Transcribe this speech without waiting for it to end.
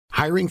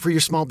Hiring for your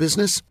small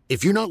business?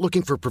 If you're not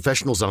looking for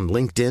professionals on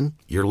LinkedIn,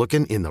 you're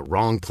looking in the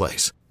wrong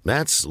place.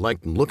 That's like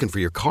looking for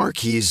your car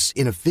keys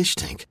in a fish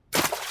tank.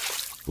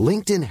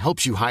 LinkedIn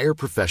helps you hire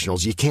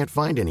professionals you can't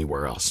find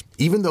anywhere else,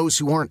 even those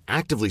who aren't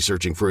actively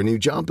searching for a new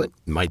job but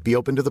might be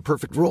open to the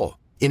perfect role.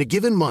 In a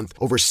given month,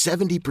 over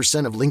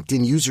 70% of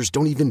LinkedIn users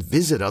don't even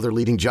visit other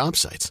leading job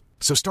sites.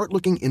 So start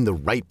looking in the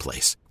right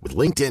place. With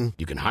LinkedIn,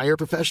 you can hire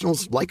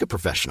professionals like a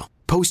professional.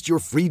 Post your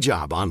free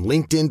job on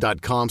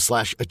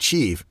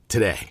linkedin.com/achieve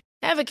today.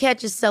 Ever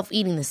catch yourself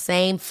eating the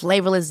same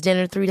flavorless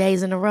dinner 3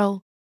 days in a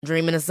row?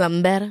 Dreaming of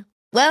something better?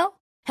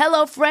 Well,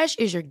 HelloFresh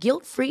is your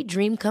guilt-free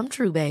dream come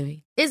true,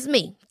 baby. It's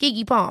me,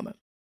 Keke Palmer.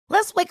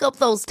 Let's wake up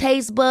those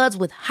taste buds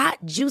with hot,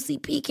 juicy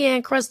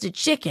pecan-crusted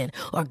chicken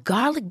or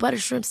garlic butter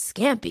shrimp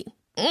scampi.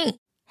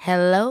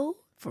 Hello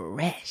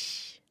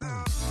Fresh.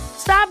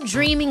 Stop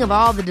dreaming of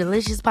all the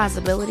delicious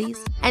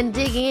possibilities and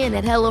dig in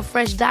at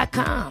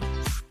HelloFresh.com.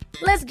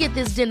 Let's get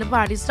this dinner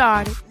party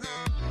started.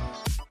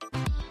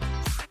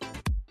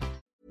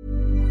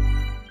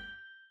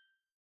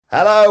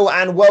 Hello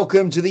and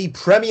welcome to the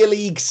Premier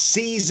League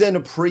season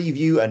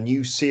preview, a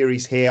new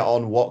series here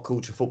on What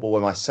Culture Football,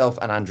 where myself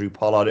and Andrew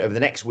Pollard over the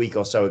next week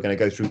or so are going to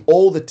go through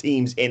all the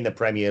teams in the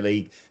Premier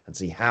League and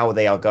see how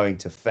they are going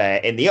to fare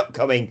in the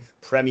upcoming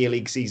Premier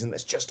League season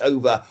that's just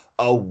over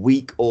a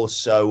week or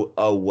so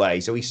away.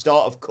 So we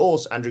start, of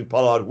course, Andrew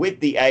Pollard, with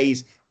the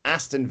A's,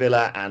 Aston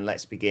Villa, and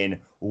let's begin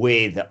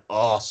with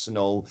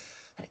Arsenal.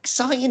 An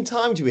exciting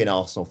time to be an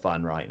Arsenal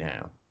fan right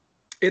now.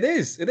 It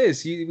is.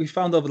 We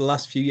found over the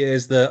last few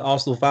years that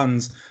Arsenal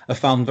fans have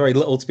found very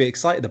little to be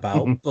excited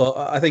about. But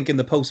I think in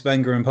the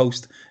post-Wenger and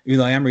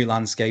post-Unai Emery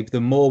landscape,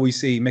 the more we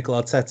see Mikel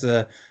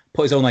Arteta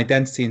put his own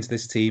identity into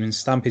this team and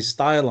stamp his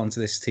style onto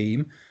this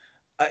team,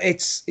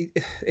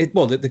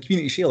 the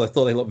Community Shield, I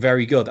thought they looked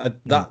very good. I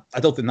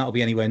don't think that'll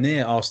be anywhere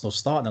near Arsenal's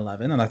starting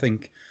 11, and I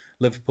think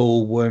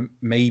Liverpool weren't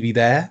maybe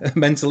there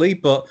mentally,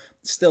 but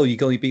still, you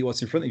can only beat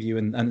what's in front of you,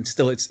 and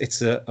still,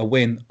 it's a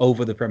win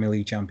over the Premier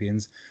League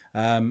champions.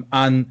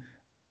 And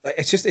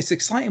it's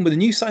exciting with the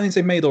new signings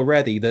they've made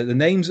already. The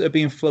names that are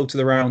being floated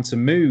around to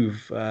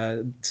move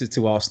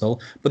to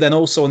Arsenal, but then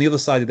also on the other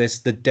side of this,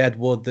 the dead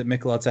wood that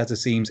Mikel Arteta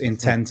seems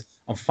intent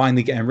on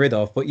finally getting rid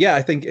of. But yeah,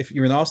 I think if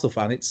you're an Arsenal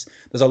fan,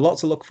 there's a lot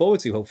to look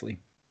forward to, hopefully.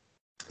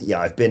 Yeah,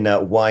 I've been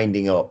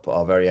winding up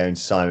our very own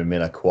Simon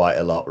Miller quite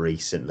a lot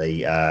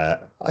recently. I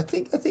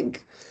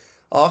think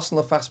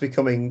Arsenal are fast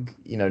becoming,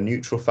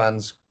 neutral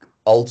fans'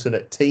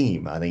 alternate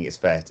team. I think it's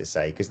fair to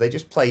say, because they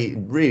just play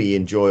really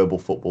enjoyable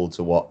football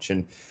to watch,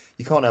 and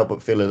you can't help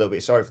but feel a little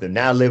bit sorry for them.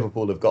 Now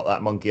Liverpool have got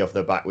that monkey off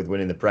their back with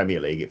winning the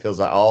Premier League. It feels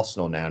like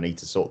Arsenal now need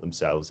to sort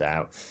themselves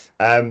out.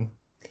 And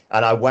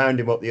I wound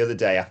him up the other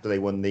day after they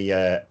won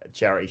the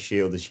Charity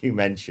Shield, as you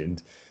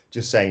mentioned,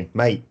 just saying,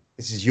 mate,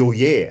 this is your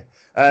year.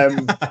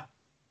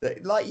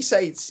 Like you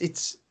say,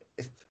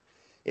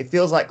 it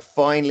feels like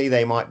finally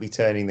they might be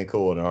turning the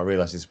corner. I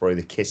realise it's probably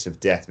the kiss of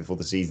death before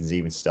the season's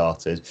even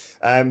started.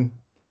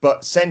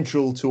 But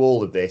central to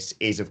all of this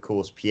is, of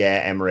course,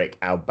 Pierre-Emerick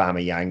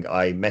Aubameyang.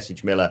 I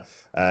messaged Miller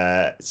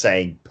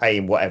saying pay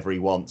him whatever he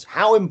wants.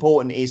 How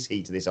important is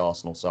he to this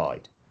Arsenal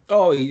side?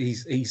 Oh,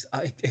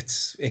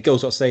 it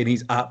goes without saying,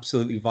 he's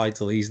absolutely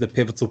vital. He's the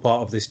pivotal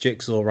part of this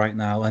jigsaw right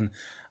now. And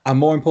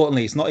more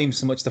importantly, it's not even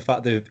so much the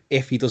fact that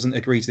if he doesn't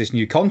agree to this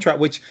new contract,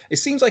 which it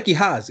seems like he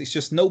has, it's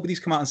just nobody's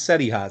come out and said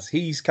he has.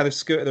 He's kind of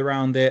skirted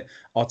around it.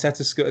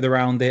 Arteta skirted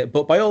around it.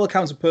 But by all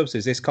accounts and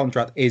purposes, this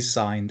contract is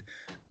signed.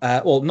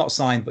 Well, not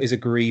signed, but is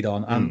agreed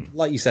on. And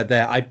like you said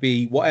there, I'd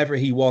be whatever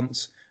he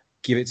wants,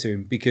 give it to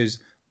him.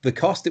 Because the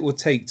cost it would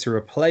take to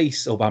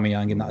replace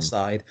Aubameyang in that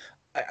side,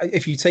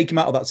 if you take him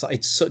out of that side,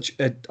 it's such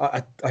a...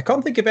 I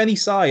can't think of any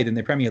side in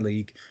the Premier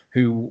League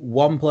who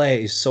one player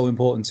is so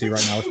important to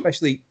right now,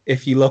 especially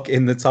if you look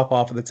in the top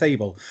half of the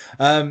table.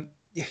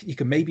 You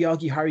can maybe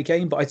argue Harry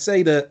Kane, but I'd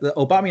say that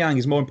Aubameyang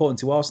is more important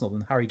to Arsenal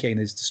than Harry Kane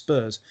is to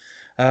Spurs.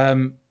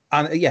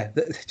 And yeah,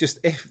 just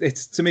if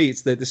it's to me,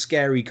 it's the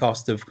scary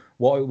cost of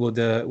what it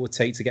would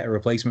take to get a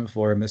replacement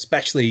for him,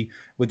 especially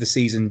with the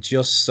season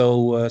just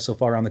so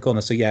far around the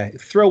corner. So yeah,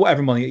 throw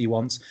whatever money he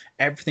wants.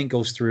 Everything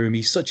goes through him.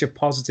 He's such a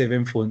positive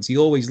influence. He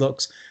always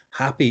looks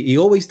happy. He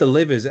always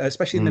delivers,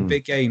 especially in the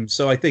big games.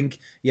 So I think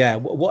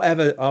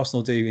whatever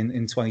Arsenal do in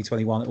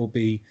 2021, it will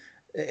be.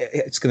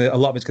 A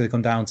lot of it's going to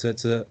come down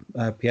to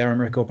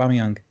Pierre-Emerick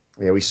Aubameyang.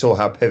 Yeah, we saw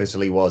how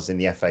pivotal he was in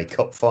the FA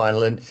Cup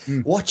final. And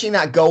watching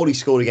that goal he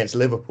scored against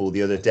Liverpool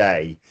the other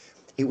day,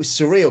 it was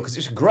surreal because it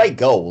was a great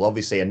goal,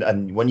 obviously.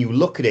 And when you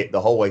look at it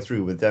the whole way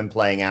through, with them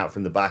playing out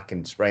from the back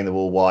and spraying the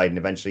ball wide, and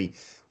eventually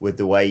with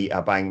the way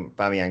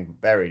Aubameyang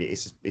buried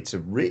it, it's a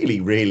really,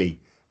 really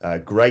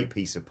great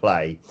piece of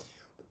play.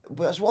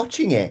 But I was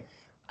watching it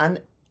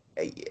and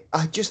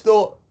I just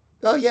thought,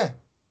 oh, yeah.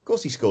 Of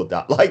course he scored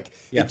that.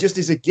 It just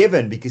is a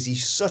given because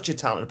he's such a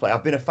talented player.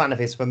 I've been a fan of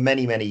his for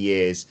many, many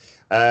years.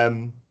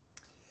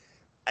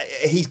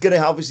 He's going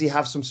to obviously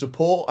have some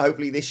support,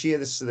 hopefully, this year.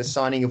 The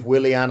signing of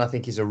Willian, I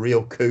think, is a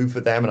real coup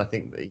for them, and I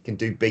think that he can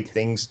do big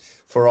things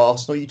for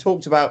Arsenal. You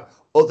talked about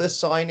other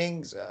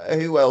signings.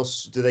 Who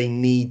else do they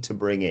need to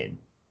bring in?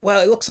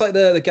 Well, it looks like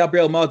the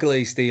Gabriel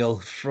Margulies deal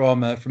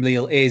from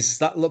Lille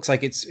looks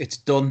like it's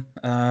done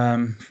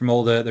from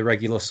all the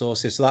regular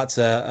sources. So that's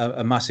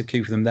a massive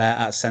coup for them there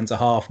at centre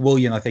half.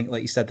 Willian, I think,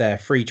 like you said there,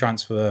 free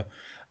transfer.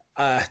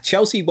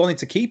 Chelsea wanted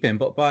to keep him,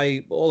 but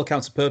by all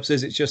accounts and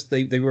purposes, it's just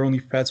they were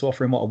only prepared to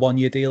offer him a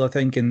 1-year deal, I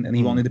think, and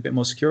he wanted a bit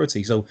more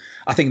security. So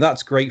I think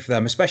that's great for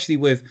them, especially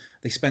with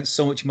they spent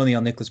so much money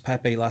on Nicolas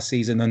Pepe last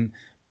season, and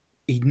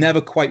he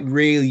never quite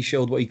really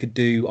showed what he could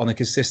do on a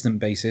consistent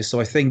basis. So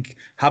I think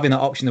having that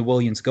option of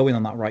Williams to go in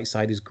on that right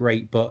side is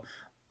great. But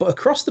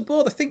across the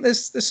board, I think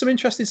there's some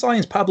interesting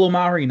signs. Pablo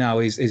Mari now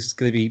is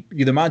going to be,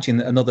 you'd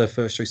imagine, another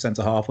first choice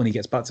centre half when he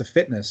gets back to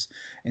fitness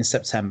in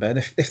September. And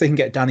if they can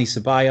get Dani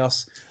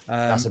Ceballos,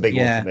 that's a big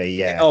one for me.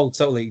 Yeah. Oh,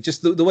 totally.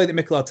 Just the way that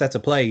Mikel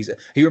Arteta plays,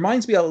 he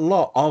reminds me a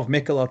lot of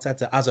Mikel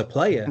Arteta as a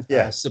player.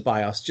 Yeah.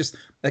 Ceballos, just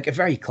like a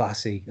very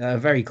classy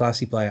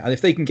player. And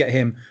if they can get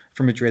him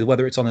from Madrid,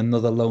 whether it's on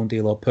another loan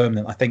deal or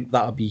permanent, I think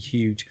that would be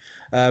huge.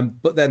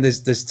 But then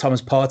there's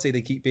Thomas Partey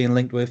they keep being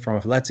linked with from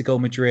Atletico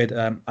Madrid.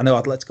 I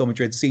know Atletico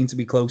Madrid seem to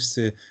be close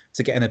to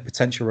getting a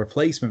potential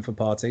replacement for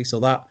Partey, so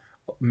that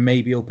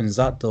maybe opens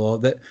that door.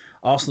 That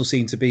Arsenal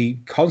seem to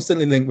be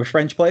constantly linked with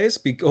French players,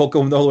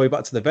 going all the way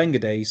back to the Wenger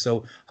days.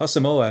 So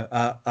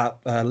Hossamoa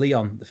at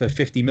Lyon for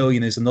 50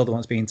 million is another one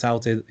that's being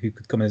touted, who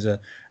could come as a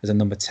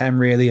number 10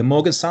 really, and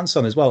Morgan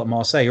Sanson as well at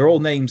Marseille are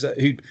all names that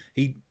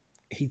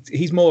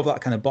he's more of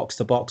that kind of box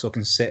to box or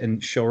can sit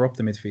and shore up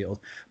the midfield.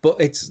 But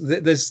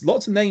there's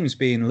lots of names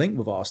being linked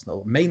with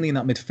Arsenal, mainly in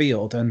that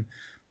midfield. And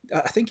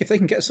I think if they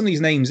can get some of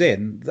these names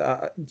in,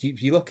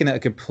 you're looking at a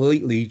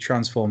completely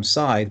transformed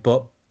side.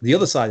 But the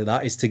other side of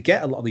that is to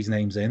get a lot of these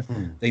names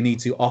in, they need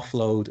to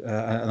offload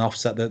and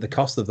offset the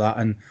cost of that.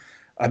 And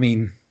I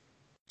mean,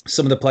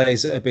 some of the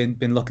players that have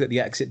been looking at the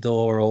exit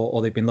door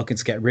or they've been looking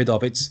to get rid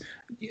of,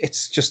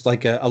 it's just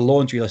like a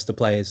laundry list of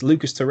players.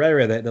 Lucas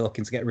Torreira they're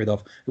looking to get rid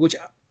of, which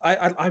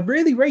I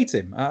really rate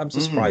him. I'm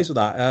surprised with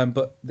that.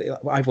 But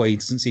either way, he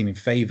doesn't seem in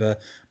favour.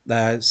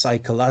 Sai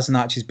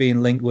Kolasinac is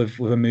being linked with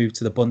a move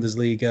to the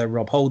Bundesliga.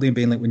 Rob Holding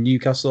being linked with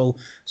Newcastle.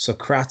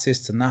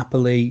 Socrates to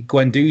Napoli.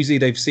 Guendouzi,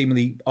 they've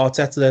seemingly,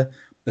 Arteta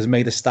has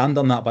made a stand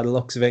on that by the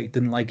looks of it. He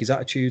didn't like his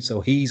attitude,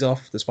 so he's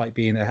off, despite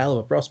being a hell of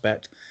a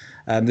prospect.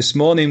 This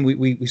morning,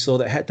 we saw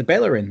that Hector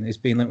Bellerin is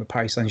being linked with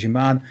Paris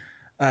Saint-Germain.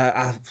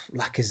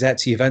 Lacazette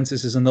to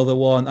Juventus is another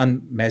one,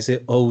 and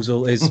Mesut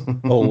Ozil is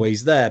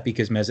always there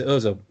because Mesut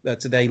Ozil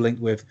today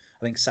linked with,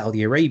 I think,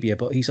 Saudi Arabia,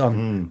 but he's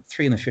on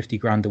 350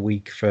 grand a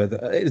week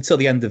until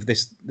the end of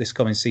this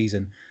coming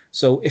season.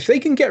 So if they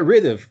can get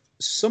rid of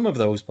some of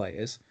those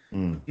players,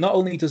 not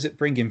only does it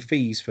bring in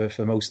fees for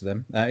most of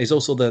them, is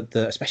also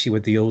the especially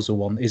with the Ozil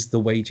one, is the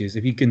wages.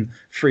 If you can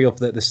free up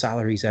the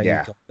salaries there,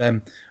 you've got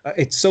them.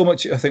 It's so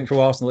much, I think, for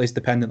Arsenal is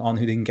dependent on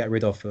who they can get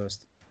rid of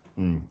first.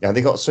 Yeah,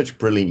 they got such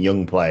brilliant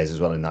young players as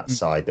well in that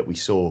side that we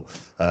saw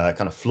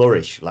kind of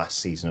flourish last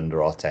season under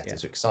Arteta. Yeah.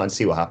 So exciting to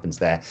see what happens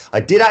there.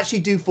 I did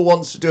actually for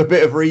once do a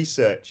bit of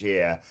research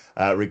here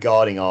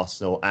regarding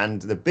Arsenal,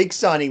 and the big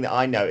signing that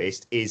I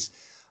noticed is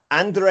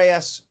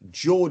Andreas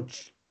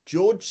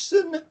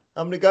Georgeson.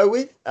 I'm going to go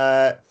with.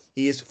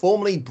 He is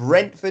formerly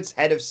Brentford's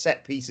head of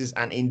set pieces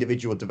and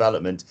individual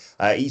development.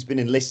 He's been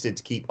enlisted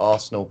to keep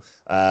Arsenal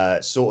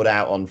sorted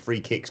out on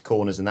free kicks,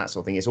 corners, and that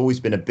sort of thing. It's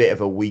always been a bit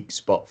of a weak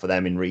spot for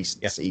them in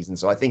recent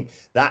seasons. So I think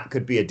that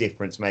could be a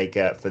difference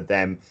maker for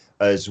them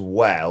as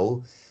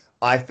well.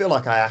 I feel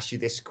like I ask you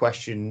this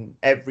question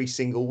every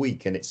single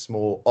week, and it's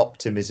more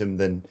optimism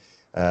than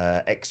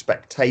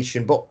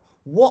expectation. But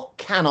what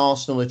can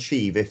Arsenal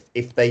achieve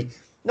if they...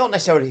 Not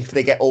necessarily if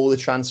they get all the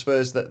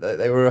transfers that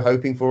they were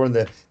hoping for and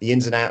the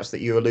ins and outs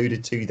that you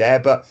alluded to there,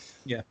 but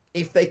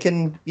if they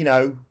can,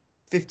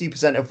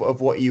 50%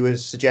 of what you were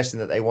suggesting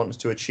that they want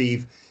to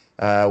achieve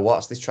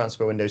whilst this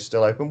transfer window is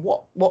still open,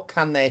 what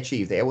can they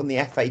achieve? They won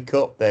the FA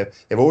Cup. They've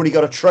already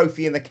got a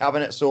trophy in the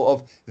cabinet sort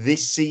of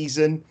this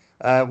season.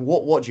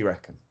 What do you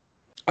reckon?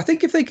 I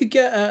think if they could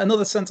get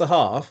another centre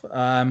half,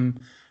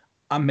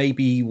 and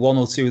maybe one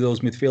or two of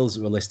those midfielders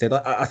that were listed,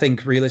 I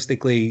think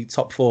realistically,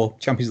 top 4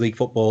 Champions League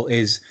football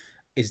is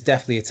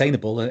definitely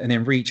attainable and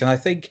in reach. And I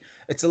think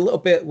it's a little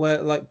bit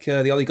where like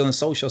the Ole Gunnar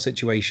Solskjaer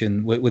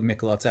situation with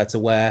Mikel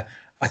Arteta, where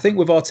I think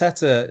with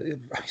Arteta,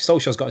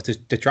 Solskjaer's got his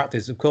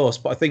detractors, of course,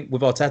 but I think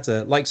with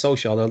Arteta, like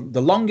Solskjaer,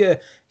 the longer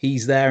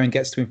he's there and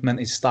gets to implement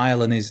his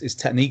style and his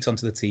techniques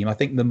onto the team, I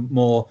think the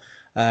more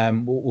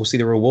we'll see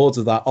the rewards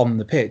of that on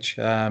the pitch.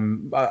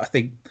 I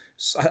think that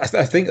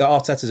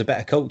Arteta's a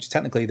better coach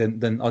technically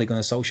than Ole Gunnar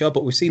Solskjaer,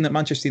 but we've seen that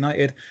Manchester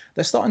United,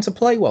 they're starting to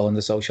play well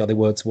under Solskjaer. They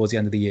were towards the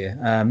end of the year,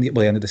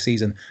 the end of the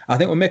season. I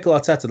think with Mikel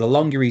Arteta, the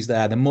longer he's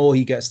there, the more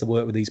he gets to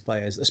work with these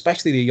players,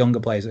 especially the younger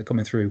players that are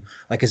coming through,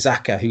 like a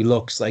Xhaka, who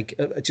looks like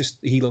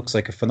he looks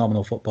like a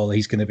phenomenal footballer.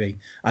 He's going to be,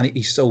 and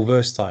he's so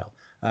versatile.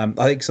 I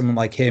think someone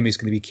like him is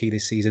going to be key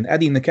this season.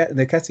 Eddie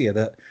Nketiah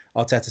that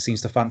Arteta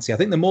seems to fancy. I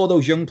think the more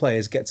those young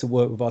players get to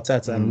work with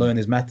Arteta and learn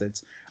his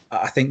methods,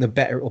 I think the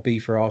better it will be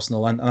for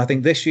Arsenal. And I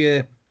think this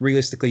year,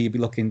 realistically, you'd be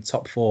looking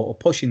top 4 or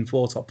pushing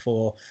for top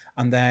 4.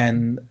 And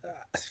then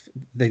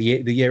the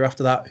year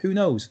after that, who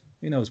knows?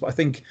 Who knows? But I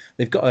think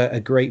they've got a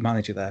great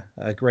manager there,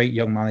 a great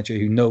young manager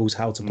who knows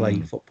how to play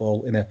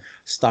football in a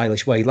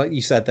stylish way. Like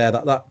you said there,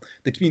 that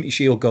the Community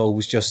Shield goal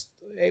was just,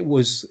 it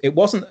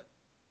wasn't,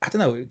 I don't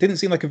know, it didn't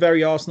seem like a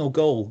very Arsenal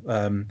goal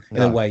in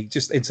a way,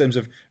 just in terms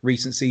of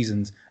recent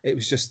seasons.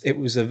 It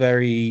was a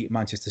very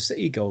Manchester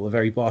City goal, a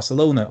very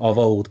Barcelona of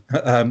old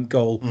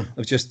goal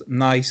of just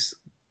nice,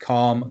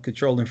 calm,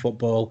 controlling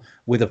football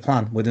with a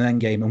plan, with an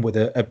end game, and with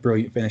a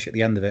brilliant finish at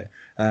the end of it.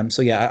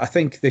 So yeah, I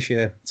think this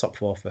year, top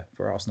four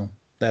for Arsenal.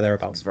 They're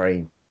thereabouts. It's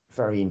very,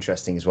 very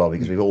interesting as well,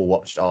 because we've all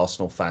watched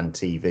Arsenal fan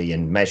TV,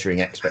 and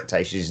measuring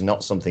expectations is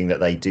not something that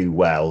they do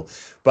well.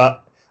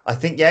 But I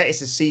think, yeah,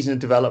 it's a season of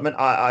development.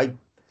 I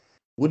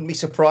wouldn't be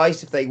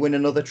surprised if they win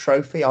another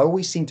trophy. I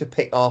always seem to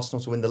pick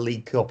Arsenal to win the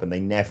League Cup, and they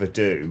never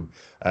do.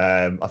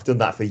 I've done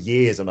that for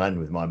years on end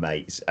with my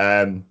mates.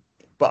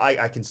 But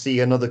I can see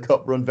another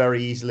cup run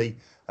very easily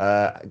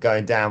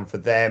going down for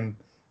them.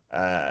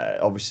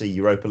 Obviously,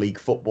 Europa League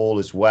football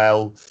as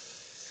well.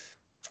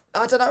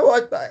 I don't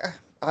know.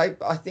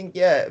 I think,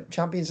 yeah,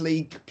 Champions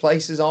League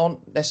places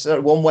aren't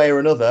necessarily, one way or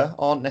another,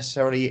 aren't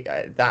necessarily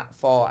that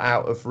far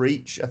out of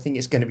reach. I think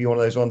it's going to be one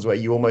of those ones where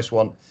you almost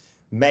want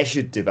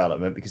measured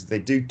development, because if they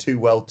do too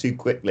well too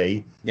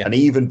quickly, an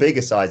even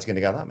bigger side's going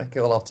to go, that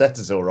Mikel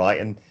Arteta's all right,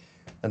 and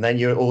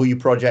then all your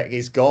project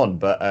is gone.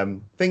 But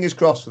fingers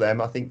crossed for them.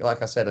 I think,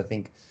 like I said, a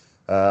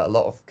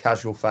lot of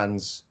casual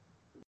fans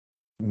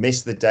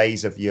miss the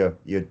days of your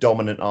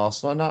dominant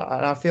Arsenal,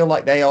 and I feel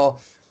like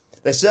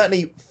they're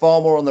certainly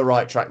far more on the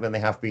right track than they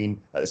have been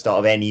at the start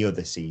of any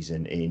other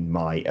season, in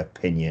my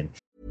opinion.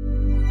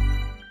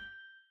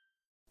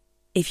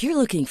 If you're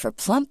looking for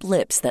plump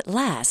lips that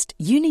last,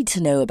 you need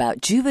to know about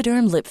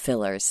Juvederm lip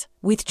fillers.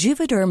 With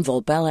Juvederm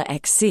Volbella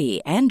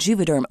XC and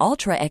Juvederm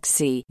Ultra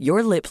XC,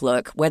 your lip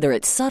look, whether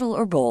it's subtle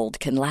or bold,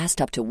 can last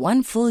up to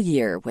 1 full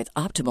year with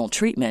optimal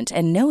treatment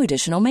and no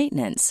additional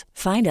maintenance.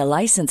 Find a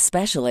licensed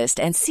specialist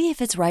and see if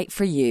it's right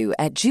for you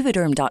at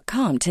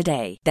Juvederm.com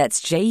today.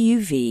 That's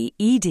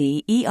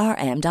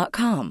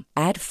JUVEDERM.com.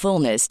 Add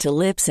fullness to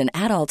lips in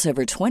adults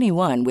over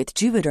 21 with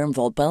Juvederm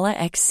Volbella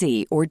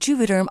XC or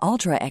Juvederm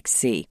Ultra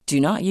XC. Do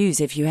not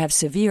use if you have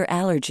severe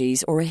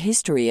allergies or a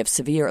history of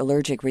severe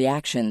allergic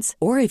reactions,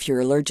 or if you're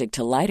allergic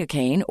to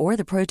lidocaine or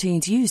the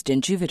proteins used in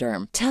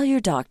Juvederm. Tell your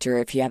doctor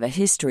if you have a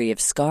history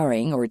of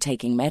scarring or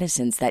taking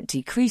medicines that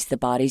decrease the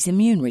body's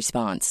immune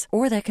response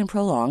or that can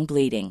prolong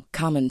bleeding.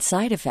 Common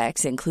side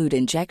effects include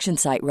injection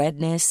site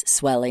redness,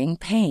 swelling,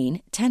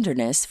 pain,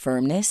 tenderness,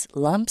 firmness,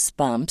 lumps,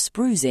 bumps,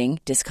 bruising,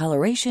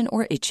 discoloration,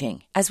 or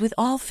itching. As with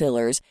all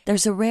fillers,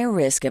 there's a rare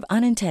risk of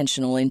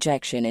unintentional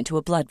injection into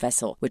a blood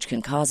vessel, which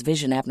can cause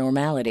vision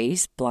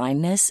abnormalities,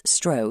 blindness,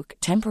 stroke,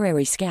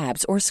 temporary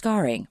scabs, or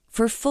scarring.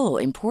 For full,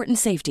 important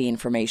safety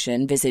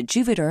information, visit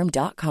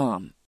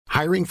Juvederm.com.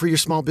 Hiring for your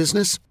small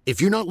business?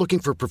 If you're not looking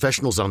for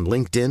professionals on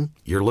LinkedIn,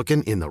 you're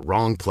looking in the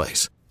wrong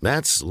place.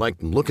 That's like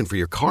looking for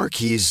your car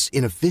keys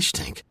in a fish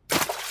tank.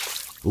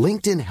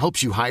 LinkedIn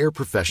helps you hire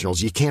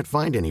professionals you can't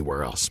find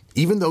anywhere else,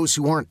 even those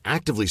who aren't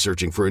actively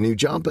searching for a new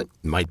job but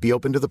might be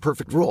open to the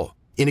perfect role.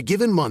 In a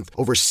given month,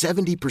 over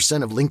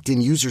 70% of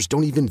LinkedIn users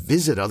don't even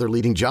visit other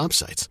leading job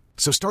sites.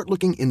 So start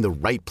looking in the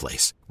right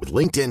place. With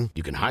LinkedIn,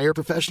 you can hire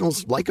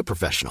professionals like a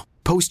professional.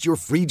 Post your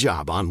free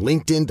job on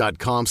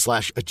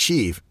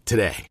linkedin.com/achieve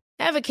today.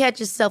 Ever catch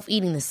yourself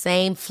eating the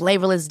same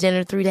flavorless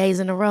dinner 3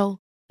 days in a row?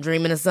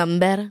 Dreaming of something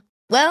better?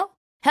 Well,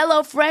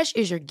 HelloFresh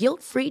is your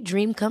guilt-free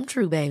dream come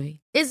true, baby.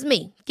 It's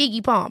me,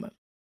 Keke Palmer.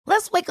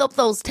 Let's wake up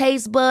those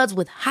taste buds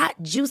with hot,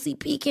 juicy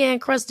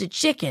pecan-crusted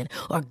chicken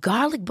or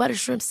garlic butter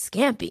shrimp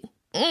scampi.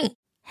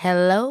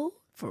 Hello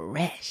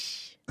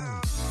Fresh.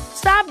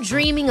 Stop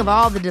dreaming of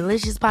all the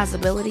delicious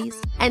possibilities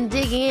and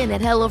dig in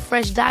at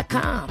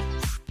HelloFresh.com.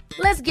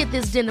 Let's get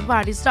this dinner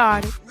party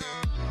started.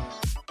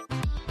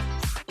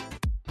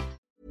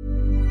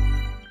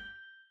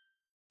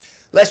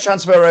 Let's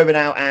transfer over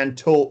now and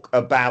talk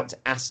about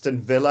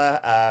Aston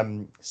Villa.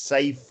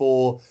 Save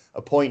for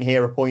a point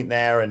here, a point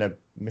there, and a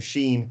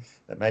machine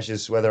that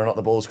measures whether or not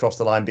the ball's crossed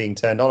the line being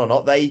turned on or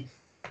not. They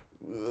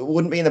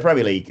wouldn't be in the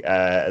Premier League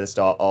at the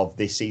start of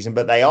this season,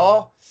 but they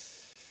are.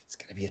 It's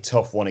going to be a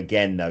tough one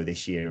again, though,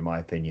 this year, in my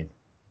opinion.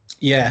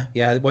 Yeah.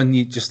 When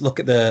you just look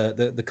at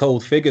the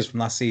cold figures from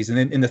last season,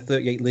 in the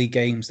 38 league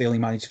games, they only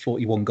managed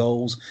 41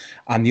 goals.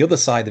 And the other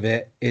side of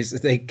it is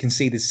that they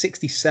conceded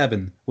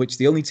 67, which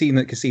the only team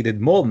that conceded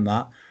more than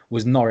that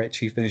was Norwich,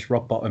 who finished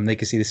rock bottom. They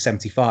conceded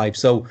 75.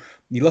 So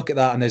you look at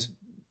that, and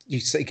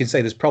you can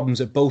say there's problems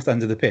at both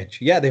ends of the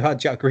pitch. Yeah, they've had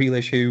Jack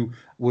Grealish, who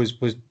was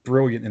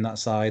brilliant in that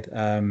side,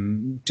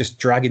 just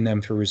dragging them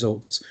through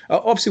results.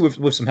 Obviously,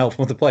 with some help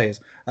from other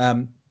players.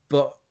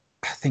 But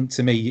I think,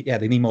 to me, yeah,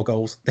 they need more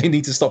goals. They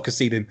need to stop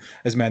conceding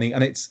as many.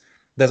 And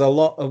there's a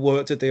lot of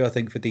work to do, I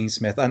think, for Dean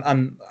Smith.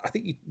 And I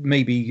think you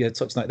maybe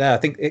touched on it there. I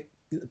think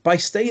by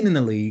staying in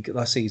the league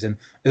last season,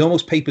 it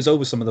almost papers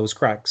over some of those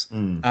cracks.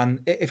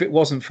 And if it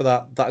wasn't for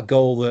that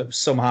goal that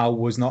somehow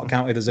was not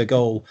counted as a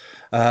goal,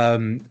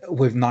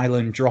 with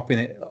Nyland dropping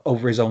it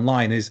over his own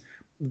line,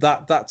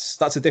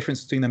 that's a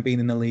difference between them being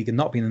in the league and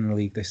not being in the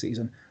league this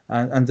season.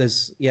 And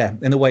there's,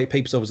 in a way, it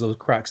papers over those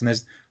cracks. And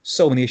there's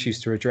so many issues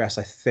to address,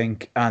 I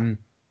think. And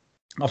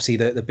obviously,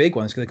 the big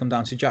one is going to come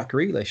down to Jack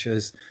Grealish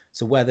as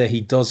to whether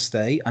he does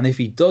stay. And if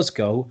he does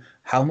go,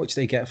 how much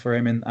they get for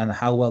him and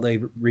how well they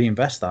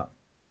reinvest that.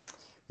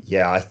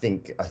 Yeah, I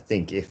think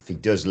if he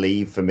does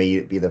leave, for me,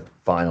 it'd be the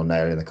final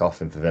nail in the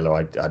coffin for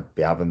Villa. I'd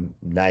be having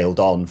nailed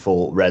on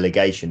for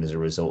relegation as a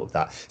result of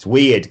that. It's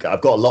weird.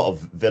 I've got a lot of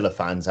Villa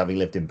fans, having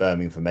lived in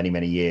Birmingham for many,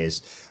 many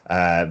years,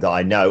 that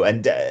I know.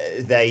 And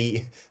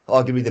they,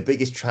 arguably the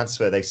biggest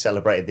transfer they've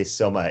celebrated this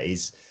summer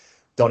is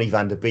Donny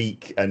van der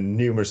Beek and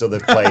numerous other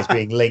players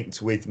being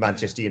linked with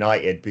Manchester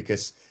United,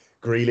 because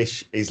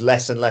Grealish is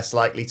less and less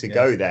likely to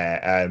go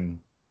there.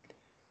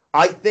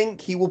 I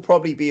think he will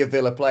probably be a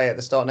Villa player at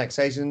the start of next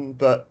season,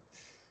 but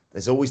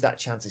there's always that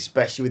chance,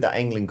 especially with that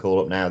England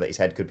call-up now, that his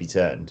head could be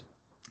turned.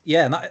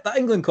 Yeah, and that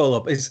England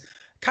call-up is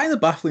kind of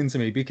baffling to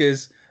me,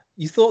 because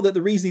you thought that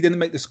the reason he didn't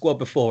make the squad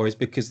before is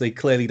because they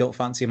clearly don't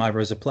fancy him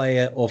either as a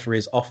player or for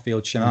his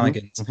off-field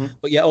shenanigans. Mm-hmm.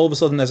 But yeah, all of a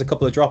sudden there's a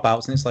couple of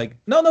dropouts and it's like,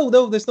 no,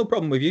 there's no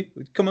problem with you.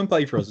 Come and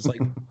play for us. It's like,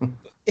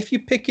 if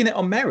you're picking it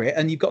on merit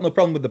and you've got no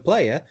problem with the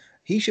player,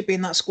 he should be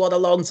in that squad a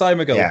long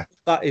time ago. Yeah.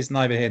 That is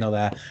neither here nor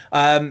there.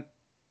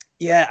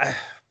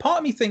 Part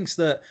of me thinks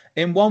that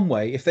in one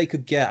way, if they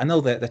could get, I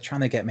know that they're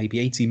trying to get maybe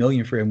 80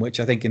 million for him,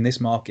 which I think in this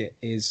market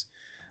is,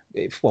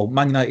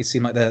 Man United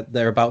seem like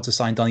they're about to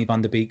sign Donny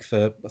van der Beek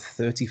for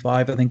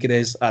 35, I think it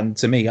is. And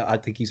to me, I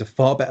think he's a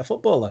far better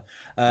footballer.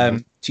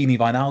 Gini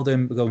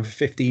Wijnaldum, we're going for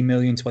 15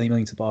 million, 20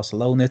 million to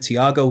Barcelona.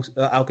 Thiago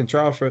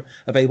Alcantara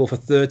available for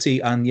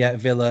 30, and yet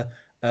Villa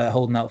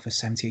holding out for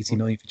 70, 80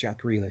 million for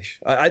Jack Grealish.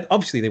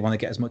 Obviously, they want to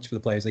get as much for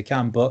the players as they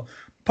can, but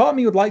part of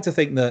me would like to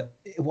think that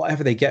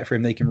whatever they get for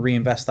him, they can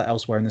reinvest that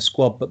elsewhere in the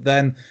squad. But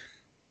then,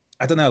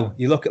 I don't know,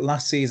 you look at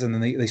last season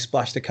and they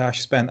splashed the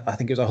cash, spent, I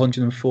think it was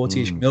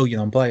 140-ish million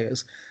on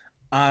players.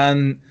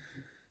 And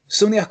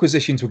some of the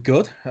acquisitions were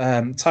good.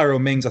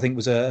 Tyrone Mings, I think,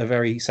 was a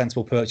very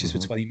sensible purchase for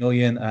 20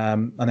 million.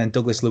 And then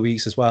Douglas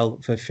Luiz as well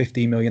for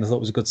 15 million, I thought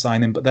was a good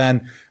signing. But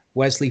then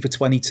Wesley for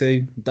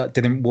 22, that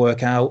didn't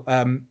work out.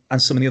 And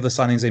some of the other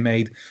signings they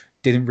made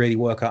didn't really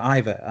work out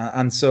either.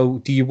 And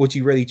so would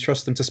you really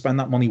trust them to spend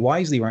that money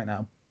wisely right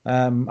now?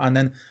 And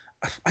then,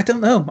 I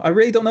don't know. I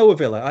really don't know with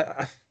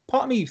Villa.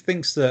 Part of me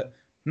thinks that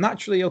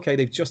naturally, okay,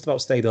 they've just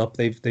about stayed up.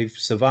 They've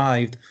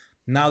survived.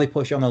 Now they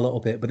push on a little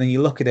bit. But then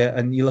you look at it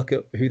and you look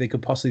at who they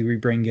could possibly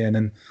bring in.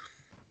 And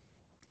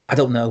I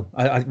don't know.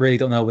 I really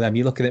don't know with them.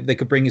 You look at it, they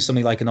could bring in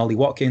somebody like an Ollie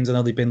Watkins. I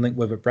know they've been linked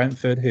with at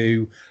Brentford,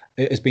 who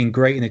has been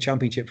great in the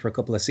Championship for a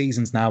couple of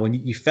seasons now. And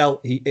you felt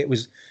it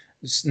was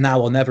now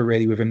or never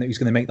really with him that he was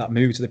going to make that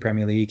move to the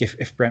Premier League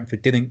if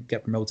Brentford didn't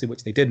get promoted,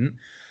 which they didn't.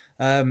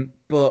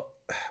 But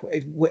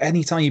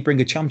anytime you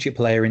bring a Championship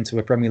player into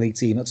a Premier League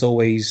team,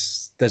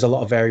 there's a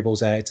lot of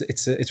variables there.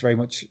 It's very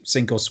much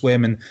sink or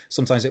swim, and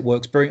sometimes it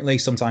works brilliantly,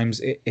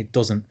 sometimes it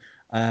doesn't.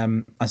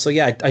 And so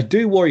I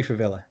do worry for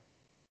Villa.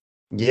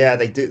 Yeah,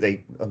 they do.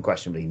 They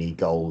unquestionably need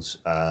goals.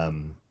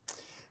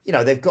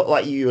 They've got,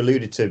 like you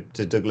alluded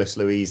to Douglas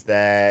Luiz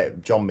there.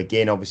 John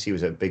McGinn obviously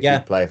was a big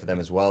player for them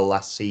as well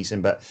last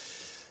season. But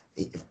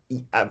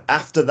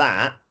after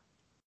that,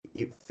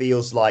 it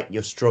feels like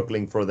you're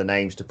struggling for other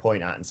names to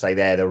point at and say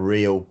they're the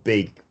real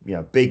big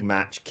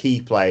match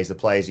key players, the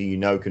players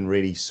who can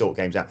really sort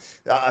games out.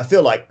 I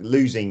feel like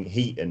losing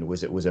Heaton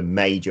was a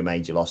major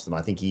loss to them.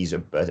 I think he's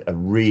a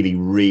really,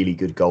 really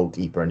good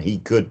goalkeeper, and he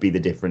could be the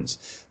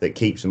difference that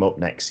keeps them up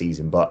next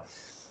season. But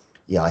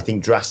yeah, I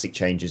think drastic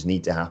changes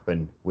need to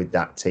happen with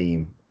that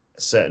team,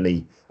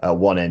 certainly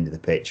one end of the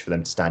pitch, for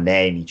them to stand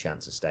any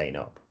chance of staying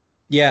up.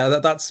 Yeah,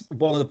 that's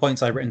one of the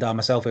points I've written down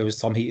myself. It was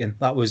Tom Heaton.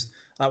 That was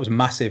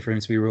massive for him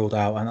to be ruled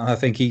out, and I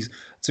think he's,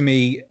 to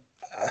me,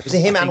 was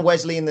it him and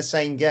Wesley in the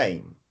same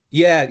game?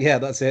 Yeah,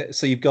 that's it.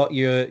 So you've got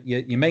your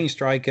main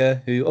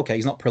striker who, okay,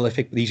 he's not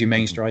prolific, but he's your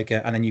main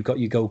striker. And then you've got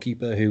your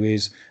goalkeeper who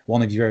is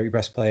one of your very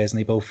best players, and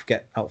they both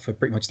get out for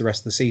pretty much the rest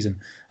of the season.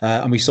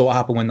 And we saw what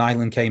happened when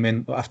Nyland came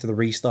in after the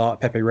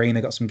restart. Pepe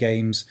Reina got some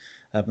games.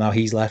 Now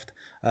he's left.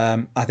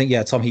 I think,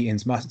 Tom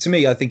Heaton's massive. To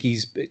me, I think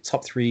he's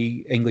top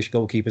 3 English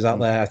goalkeepers out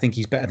there. I think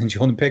he's better than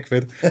Jordan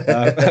Pickford.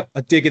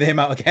 I'm digging him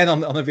out again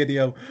on a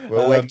video.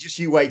 Well,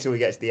 you wait till we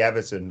get to the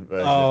Everton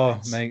version.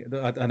 Oh, mate,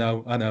 I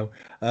know.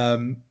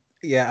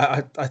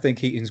 I think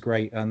Heaton's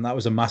great, and that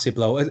was a massive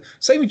blow.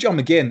 Same with John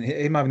McGinn.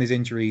 Him having his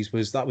injuries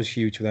was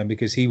huge for them,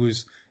 because he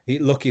was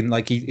looking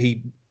like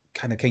he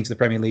kind of came to the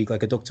Premier League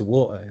like a duck to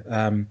water.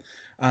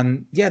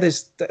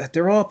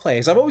 There are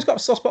players. I've always got a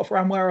soft spot for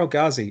Anwar El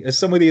Ghazi as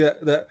somebody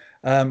that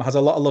has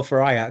a lot of love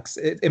for Ajax.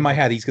 In my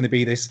head, he's going to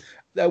be this.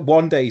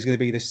 One day he's going to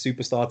be this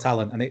superstar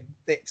talent, and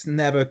it's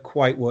never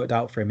quite worked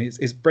out for him.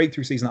 His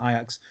breakthrough season at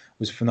Ajax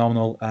was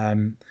phenomenal.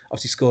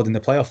 Obviously scored in the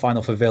playoff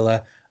final for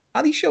Villa.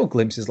 And he showed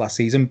glimpses last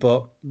season,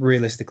 but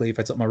realistically, if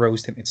I took my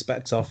rose-tinted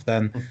specs off,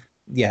 then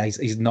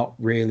he's not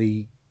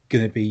really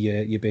going to be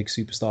your big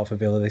superstar for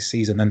Villa this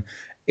season. And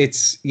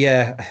it's,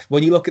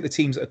 when you look at the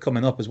teams that are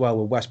coming up as well,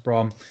 with West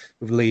Brom,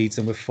 with Leeds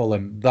and with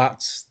Fulham,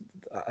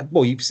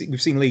 we've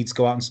seen Leeds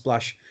go out and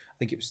splash, I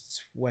think it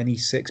was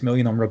 26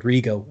 million on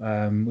Rodrigo,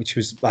 which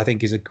I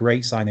think is a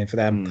great signing for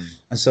them.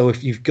 And so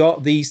if you've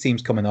got these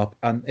teams coming up,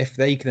 and if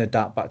they can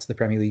adapt back to the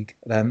Premier League,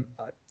 then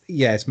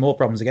it's more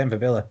problems again for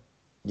Villa.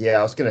 Yeah,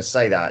 I was going to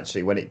say that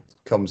actually. When it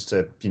comes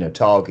to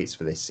targets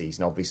for this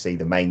season, obviously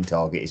the main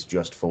target is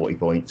just 40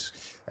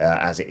 points,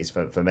 as it is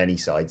for many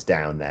sides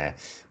down there.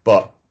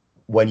 But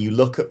when you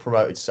look at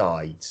promoted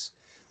sides,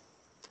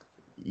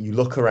 you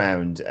look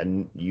around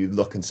and you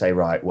look and say,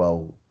 right,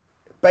 well,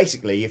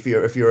 basically, if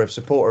you're a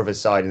supporter of a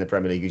side in the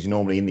Premier League who's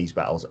normally in these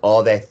battles,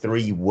 are there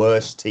 3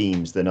 worse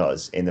teams than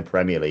us in the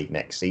Premier League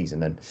next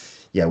season? And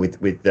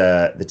with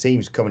the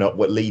teams coming up,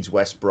 with Leeds,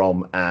 West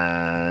Brom,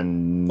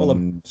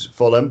 and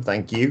Fulham,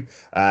 thank you,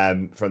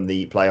 from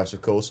the playoffs,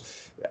 of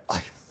course.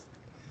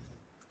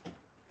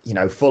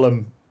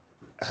 Fulham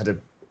had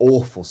an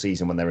awful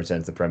season when they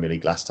returned to the Premier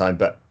League last time,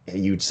 but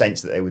you'd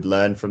sense that they would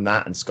learn from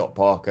that. And Scott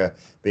Parker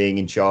being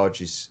in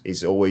charge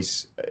is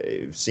always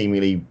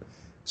seemingly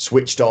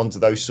switched on to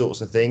those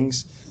sorts of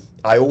things.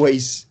 I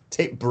always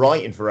tip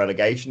Brighton for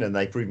relegation, and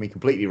they proved me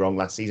completely wrong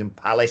last season.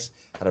 Palace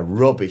had a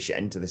rubbish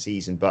end to the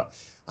season, but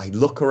I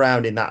look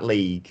around in that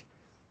league,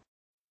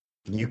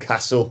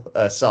 Newcastle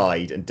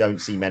aside, and don't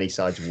see many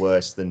sides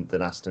worse than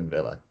Aston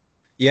Villa.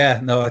 Yeah,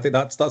 no, I think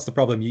that's the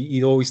problem.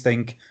 You'd always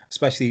think,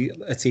 especially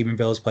a team in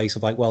Villa's place,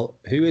 of like, well,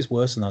 who is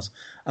worse than us?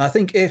 And I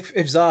think if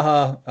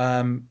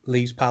Zaha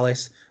leaves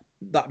Palace,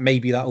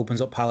 that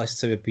opens up Palace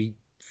to be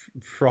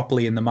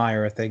properly in the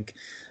mire, I think.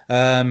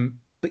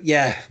 But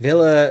yeah,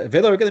 Villa are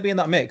going to be in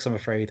that mix, I'm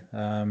afraid,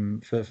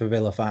 for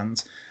Villa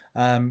fans.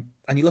 And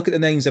you look at the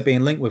names they're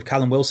being linked with.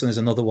 Callum Wilson is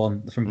another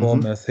one from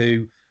Bournemouth,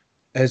 who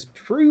has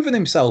proven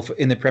himself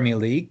in the Premier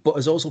League, but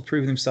has also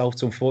proven himself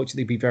to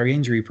unfortunately be very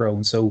injury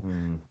prone. So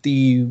do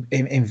you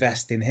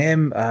invest in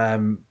him? I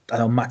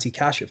know Matty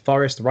Cash at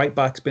Forest, the right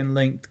back's been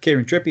linked.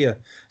 Kieran Trippier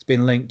has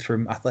been linked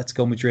from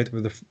Atletico Madrid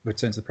with a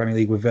return to the Premier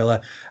League with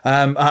Villa.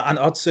 And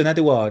Odsonne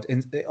Edouard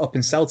up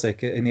in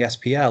Celtic in the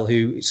SPL,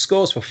 who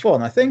scores for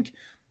fun. I think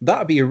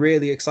that'd be a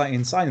really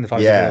exciting signing if I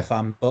was a Villa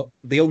fan. But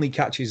the only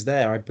catch is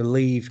there, I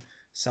believe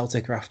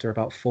Celtic are after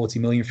about 40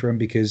 million for him,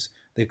 because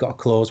they've got a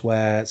clause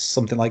where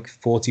something like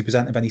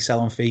 40% of any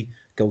sell-on fee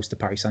goes to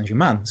Paris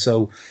Saint-Germain.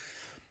 So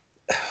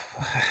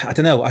I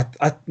don't know.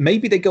 I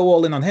maybe they go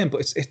all in on him,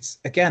 but it's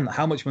again,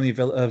 how much money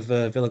have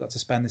Villa got to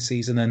spend this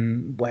season,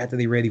 and where do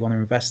they really want to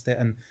invest it?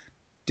 And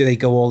do they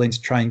go all in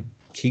to try and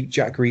keep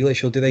Jack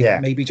Grealish, or do they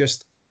maybe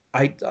just?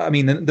 I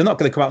mean, they're not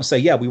going to come out and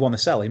say, we want to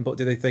sell him, but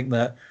do they think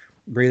that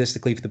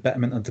realistically, for the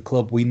betterment of the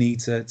club, we need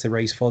to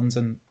raise funds,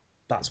 and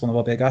that's one of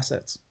our big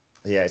assets?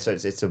 Yeah, so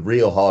it's a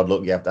real hard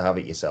look you have to have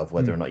at yourself,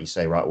 whether or not you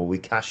say, right, well, we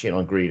cash in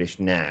on Grealish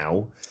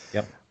now,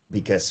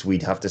 because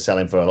we'd have to sell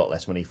him for a lot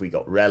less money if we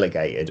got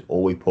relegated,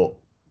 or we put,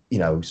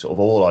 sort of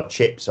all our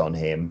chips on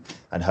him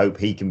and hope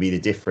he can be the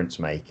difference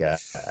maker.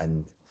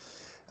 And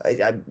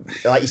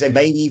like you say,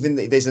 maybe even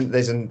there's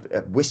an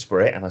whisper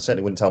it, and I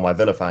certainly wouldn't tell my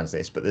Villa fans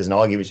this, but there's an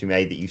argument to be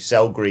made that you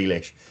sell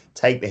Grealish,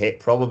 take the hit,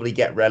 probably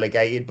get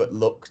relegated, but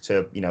look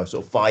to,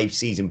 sort of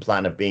 5-season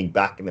plan of being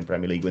back in the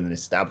Premier League with an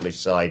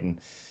established side, and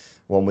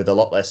one with a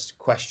lot less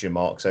question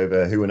marks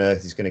over who on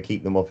earth is going to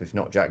keep them up if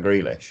not Jack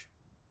Grealish.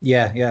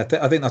 Yeah,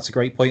 I think that's a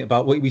great point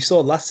about what we saw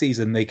last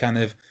season. They kind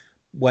of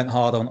went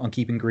hard on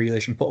keeping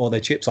Grealish and put all their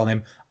chips on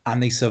him,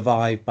 and they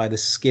survived by the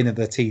skin of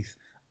their teeth.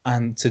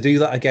 And to do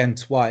that again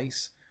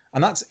twice,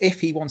 and that's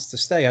if he wants to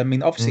stay. I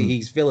mean, obviously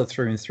he's Villa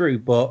through and through,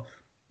 but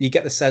you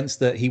get the sense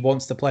that he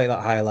wants to play at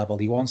that higher level.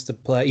 He wants to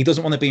play. He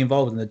doesn't want to be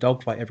involved in the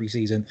dogfight every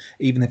season,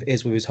 even if it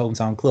is with his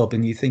hometown club.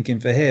 And you're thinking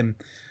for him,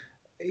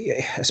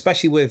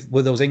 especially with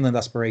those England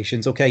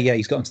aspirations,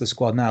 he's got into the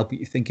squad now, but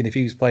you're thinking if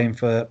he was playing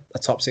for a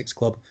top 6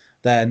 club,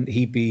 then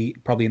he'd be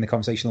probably in the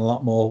conversation a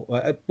lot more,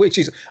 which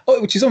is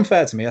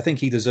unfair to me. I think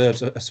he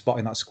deserves a spot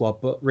in that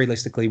squad, but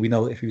realistically, we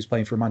know that if he was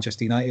playing for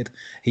Manchester United,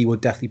 he would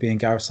definitely be in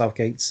Gareth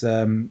Southgate's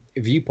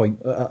viewpoint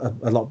a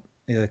lot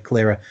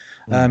clearer.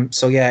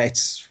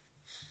 It's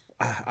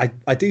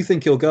I do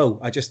think he'll go.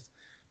 I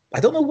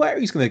don't know where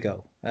he's going to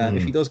go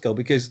if he does go,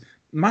 because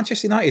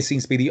Manchester United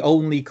seems to be the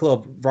only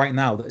club right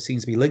now that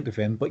seems to be linked with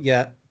him, but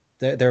yet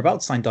they're about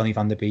to sign Donny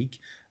van der Beek.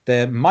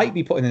 They might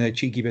be putting in a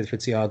cheeky bid for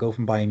Thiago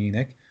from Bayern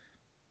Munich.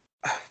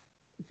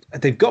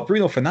 They've got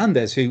Bruno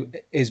Fernandes, who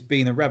is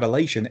being a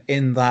revelation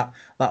in that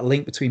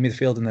link between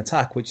midfield and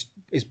attack, which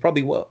is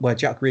probably where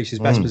Jack Grealish's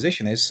best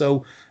position is.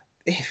 So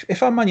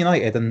if I'm Man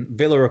United and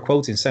Villa are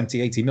quoting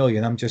 70, 80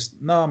 million, I'm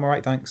all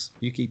right, thanks.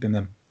 You keeping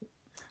them.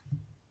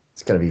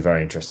 It's going to be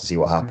very interesting to see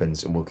what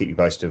happens, and we'll keep you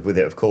posted with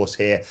it, of course,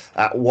 here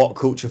at What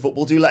Culture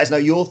Football. Do let us know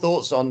your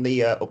thoughts on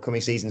the upcoming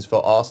seasons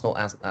for Arsenal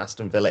and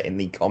Aston Villa in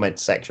the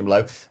comments section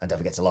below. And don't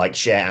forget to like,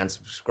 share and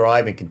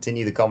subscribe, and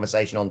continue the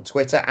conversation on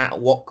Twitter at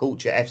What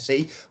Culture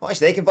FC. Well,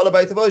 actually, they can follow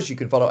both of us. You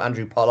can follow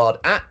Andrew Pollard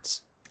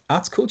at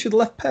Culture the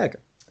Left Peg.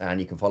 And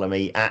you can follow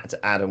me at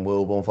Adam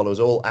Wilborn. Follow us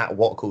all at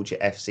What Culture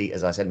FC.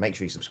 As I said, make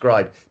sure you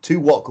subscribe to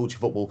What Culture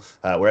Football,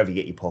 wherever you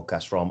get your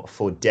podcast from,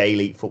 for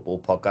daily football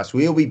podcasts.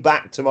 We'll be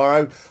back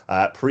tomorrow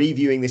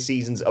previewing the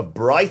seasons of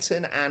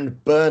Brighton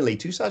and Burnley.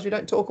 Two sides we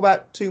don't talk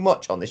about too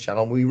much on this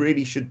channel. We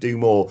really should do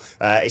more,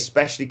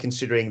 especially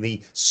considering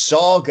the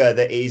saga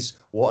that is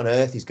what on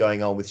earth is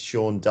going on with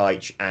Sean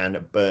Dyche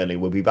and Burnley.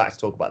 We'll be back to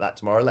talk about that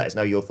tomorrow. Let us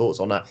know your thoughts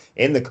on that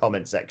in the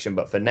comment section.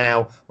 But for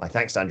now, my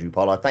thanks to Andrew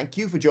Pollard. Thank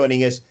you for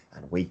joining us,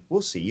 and we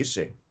will see you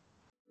soon.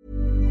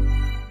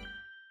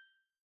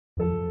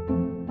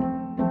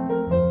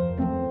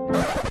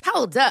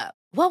 Hold up.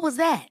 What was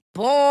that?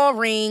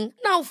 Boring.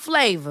 No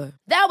flavor.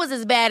 That was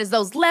as bad as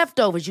those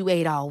leftovers you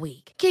ate all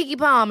week. Keke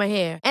Palmer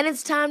here, and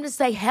it's time to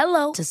say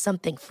hello to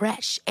something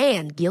fresh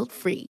and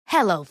guilt-free.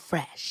 Hello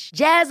Fresh.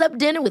 Jazz up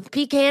dinner with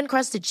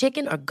pecan-crusted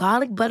chicken or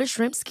garlic butter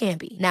shrimp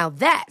scampi. Now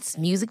that's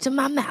music to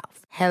my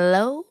mouth.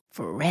 Hello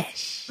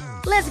Fresh.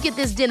 Let's get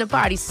this dinner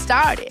party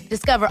started.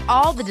 Discover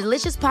all the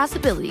delicious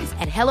possibilities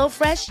at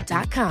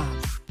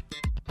HelloFresh.com.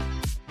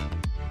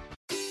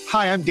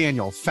 Hi, I'm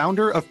Daniel,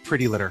 founder of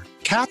Pretty Litter.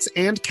 Cats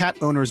and cat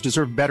owners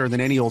deserve better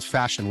than any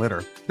old-fashioned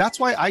litter. That's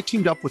why I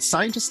teamed up with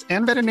scientists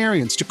and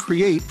veterinarians to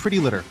create Pretty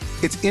Litter.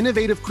 Its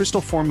innovative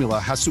crystal formula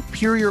has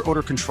superior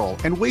odor control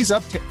and weighs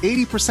up to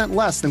 80%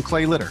 less than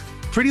clay litter.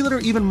 Pretty Litter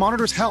even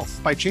monitors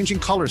health by changing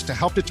colors to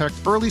help detect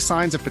early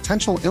signs of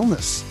potential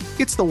illness.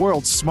 It's the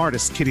world's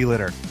smartest kitty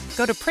litter.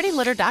 Go to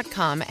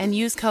prettylitter.com and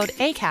use code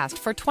ACAST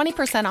for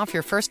 20% off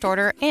your first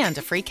order and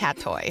a free cat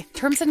toy.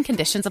 Terms and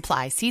conditions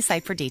apply. See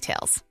site for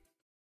details.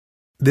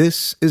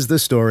 This is the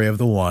story of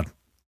the one.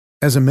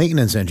 As a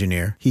maintenance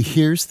engineer, he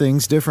hears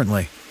things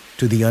differently.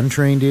 To the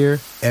untrained ear,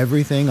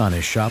 everything on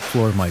his shop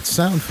floor might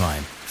sound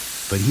fine,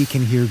 but he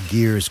can hear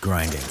gears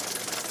grinding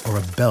or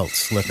a belt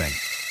slipping.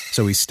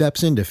 So he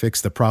steps in to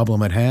fix the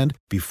problem at hand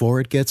before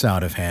it gets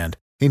out of hand.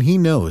 And he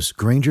knows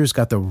Grainger's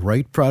got the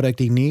right product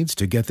he needs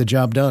to get the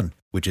job done,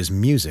 which is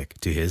music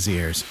to his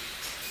ears.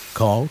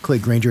 Call,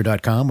 click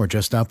Grainger.com, or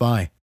just stop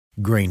by.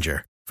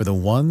 Grainger, for the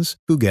ones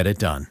who get it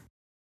done.